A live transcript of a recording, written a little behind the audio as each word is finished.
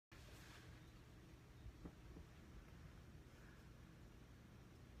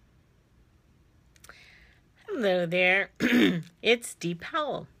Hello there. It's Dee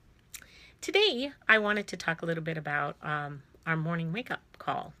Powell. Today, I wanted to talk a little bit about our morning wake up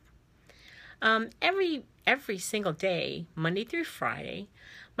call. Every single day, Monday through Friday,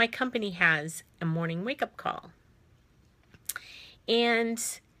 my company has a morning wake up call. And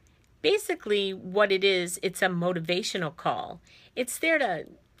basically, what it is, it's a motivational call. It's there to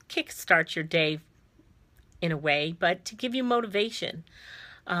kickstart your day in a way, but to give you motivation.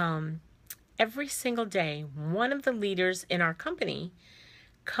 Every single day, one of the leaders in our company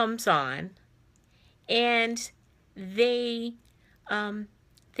comes on and they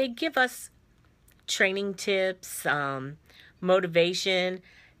they give us training tips, motivation.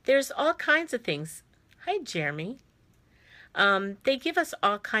 There's all kinds of things. Hi, Jeremy. They give us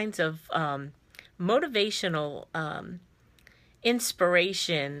all kinds of motivational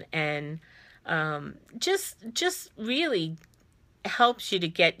inspiration and just really helps you to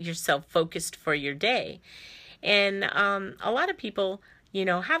get yourself focused for your day. And a lot of people,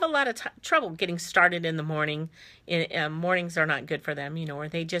 have a lot of trouble getting started in the morning. Mornings are not good for them, or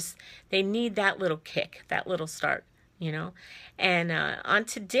they need that little kick, that little start. And on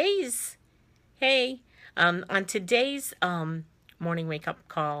today's morning wake up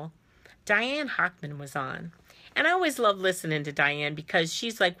call, Diane Hockman was on. And I always love listening to Diane because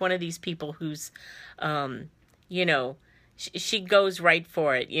she's like one of these people who's, you know, she goes right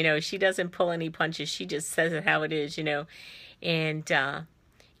for it. She doesn't pull any punches. She just says it how it is. And,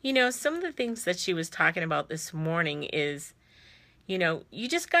 some of the things that she was talking about this morning is, you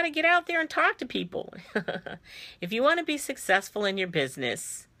just got to get out there and talk to people. If you want to be successful in your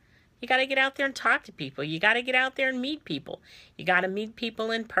business, you got to get out there and talk to people. You got to get out there and meet people. You got to meet people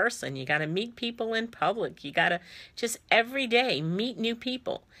in person. You got to meet people in public. You got to just every day meet new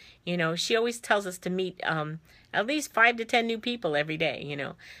people. She always tells us to meet at least 5 to 10 new people every day.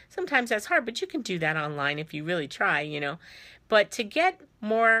 Sometimes that's hard, but you can do that online if you really try. But to get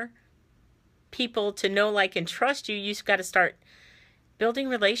more people to know, like, and trust you, you've got to start building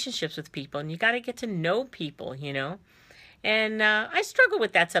relationships with people, and you got to get to know people. And I struggle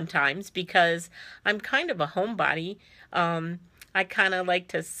with that sometimes because I'm kind of a homebody. I kind of like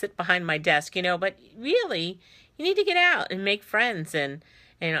to sit behind my desk, but really, you need to get out and make friends. And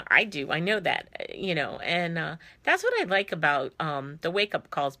I do. I know that, and that's what I like about the wake-up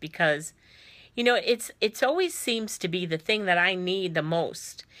calls because, it's always seems to be the thing that I need the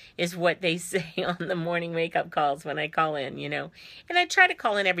most is what they say on the morning wake-up calls when I call in, And I try to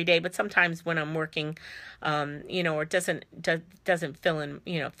call in every day, but sometimes when I'm working, or doesn't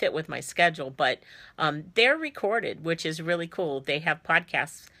fit with my schedule. But they're recorded, which is really cool. They have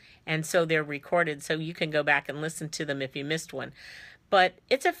podcasts, and so they're recorded, so you can go back and listen to them if you missed one. But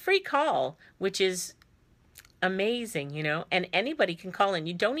it's a free call, which is amazing, and anybody can call in.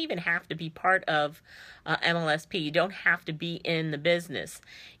 You don't even have to be part of MLSP. You don't have to be in the business.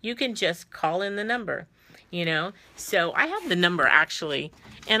 You can just call in the number, So I have the number actually,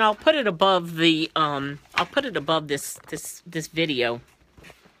 and I'll put it above this video.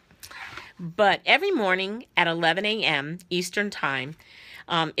 But every morning at 11 a.m. Eastern Time,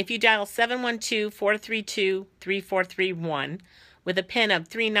 if you dial 712-432-3431 with a PIN of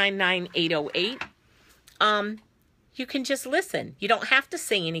 399808, you can just listen. You don't have to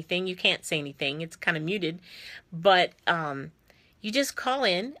say anything. You can't say anything. It's kind of muted. But you just call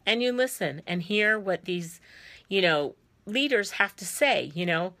in and you listen and hear what these, leaders have to say.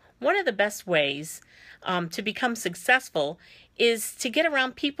 One of the best ways to become successful is to get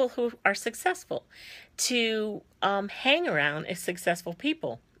around people who are successful, to hang around successful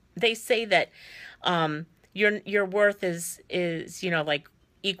people. They say that your worth is like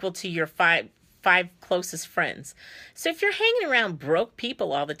equal to your five closest friends. So if you're hanging around broke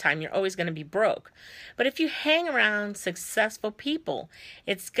people all the time, you're always going to be broke. But if you hang around successful people,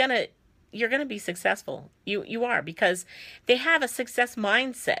 you're going to be successful. You are, because they have a success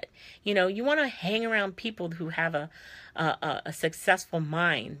mindset. You want to hang around people who have a successful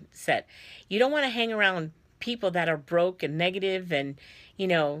mindset. You don't want to hang around people that are broke and negative and,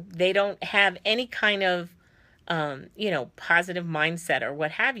 they don't have any kind of, positive mindset or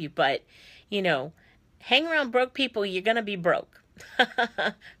what have you. But, hang around broke people, you're going to be broke,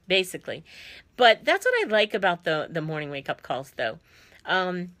 basically. But that's what I like about the morning wake-up calls, though.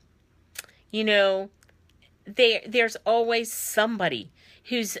 There's always somebody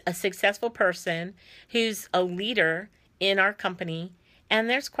who's a successful person, who's a leader in our company, and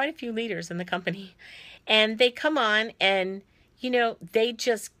there's quite a few leaders in the company, and they come on and, they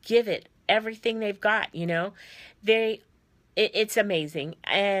just give it everything they've got. They it's amazing.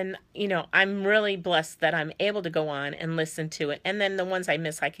 And, you know, I'm really blessed that I'm able to go on and listen to it. And then the ones I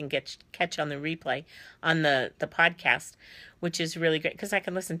miss, I can catch on the replay on the podcast, which is really great because I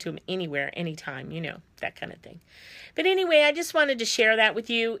can listen to them anywhere, anytime, you know, that kind of thing. But anyway, I just wanted to share that with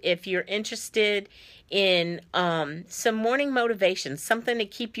you. If you're interested in some morning motivation, something to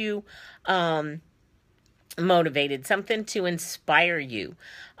keep you motivated, something to inspire you,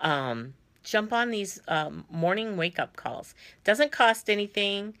 jump on these morning wake-up calls. Doesn't cost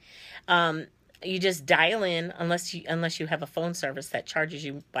anything. You just dial in unless you have a phone service that charges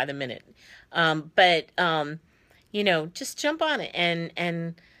you by the minute. But you know, just jump on it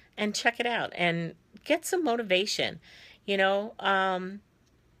and check it out and get some motivation. You know,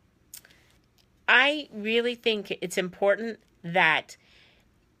 I really think it's important that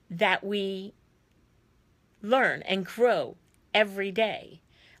we learn and grow every day.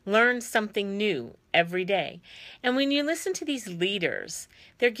 Learn something new every day. And when you listen to these leaders,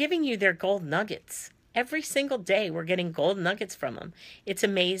 they're giving you their gold nuggets. Every single day we're getting gold nuggets from them. It's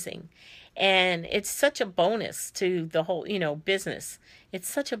amazing. And it's such a bonus to the whole, you know, business. It's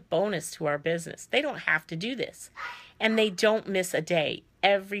such a bonus to our business. They don't have to do this. And they don't miss a day.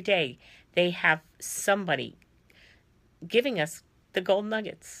 Every day they have somebody giving us the gold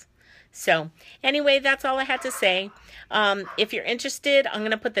nuggets. So anyway, that's all I had to say. If you're interested, I'm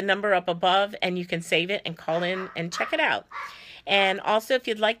going to put the number up above and you can save it and call in and check it out. And also, if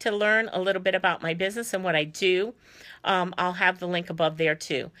you'd like to learn a little bit about my business and what I do, I'll have the link above there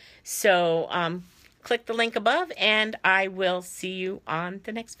too. So click the link above and I will see you on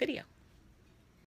the next video.